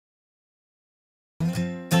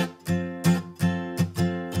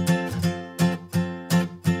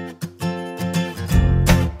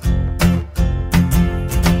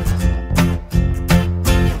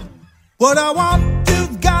What I want,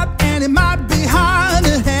 you've got, and it might be hard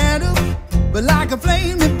to handle, but like a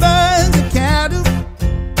flame that burns a candle,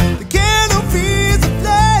 the candle feeds the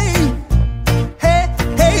flame. Hey,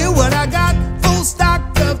 hey, what I got, full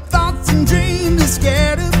stock of thoughts and dreams are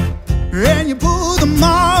scattered, and you pull them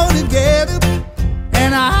all together,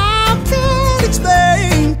 and I can't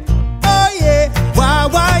explain. Oh yeah,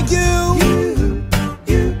 why you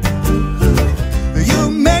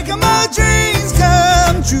making my dreams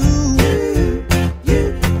come true.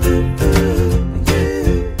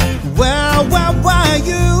 Why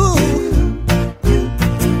you?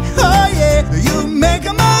 Oh yeah, you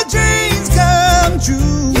making my dreams come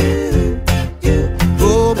true.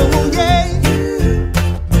 Oh yeah.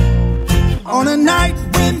 On a night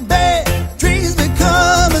when bad dreams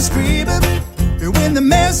become a screamer, when they're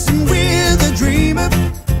messing with a dreamer,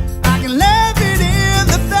 I can laugh it in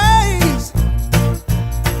the face,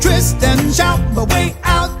 twist and shout my way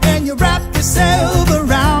out, and you wrap yourself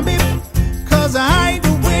around me, 'cause I ain't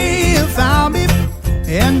the way you found me,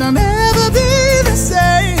 and I'll never be the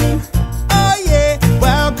same. Oh yeah,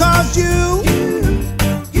 well, 'cause you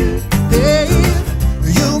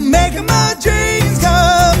making my dreams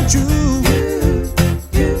come true.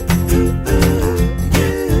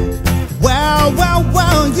 Wow,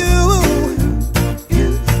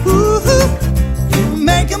 you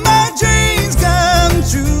making my dreams come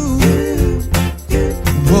true.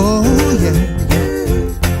 Whoa, yeah.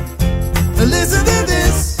 Listen to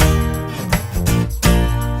this.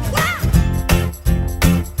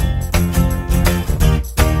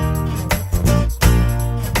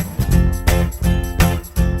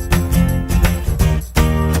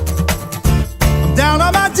 I'm down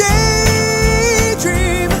on my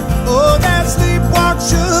daydream. Oh, that sleepwalk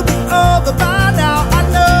should be over by now. I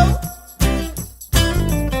know.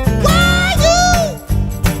 Why you?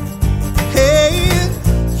 Hey,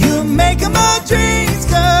 you making my dreams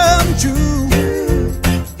come true.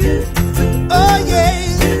 Oh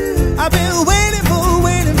yeah, I've been waiting for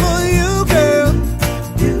you, girl.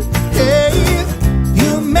 Hey,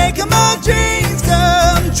 you making my dreams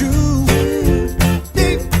come true.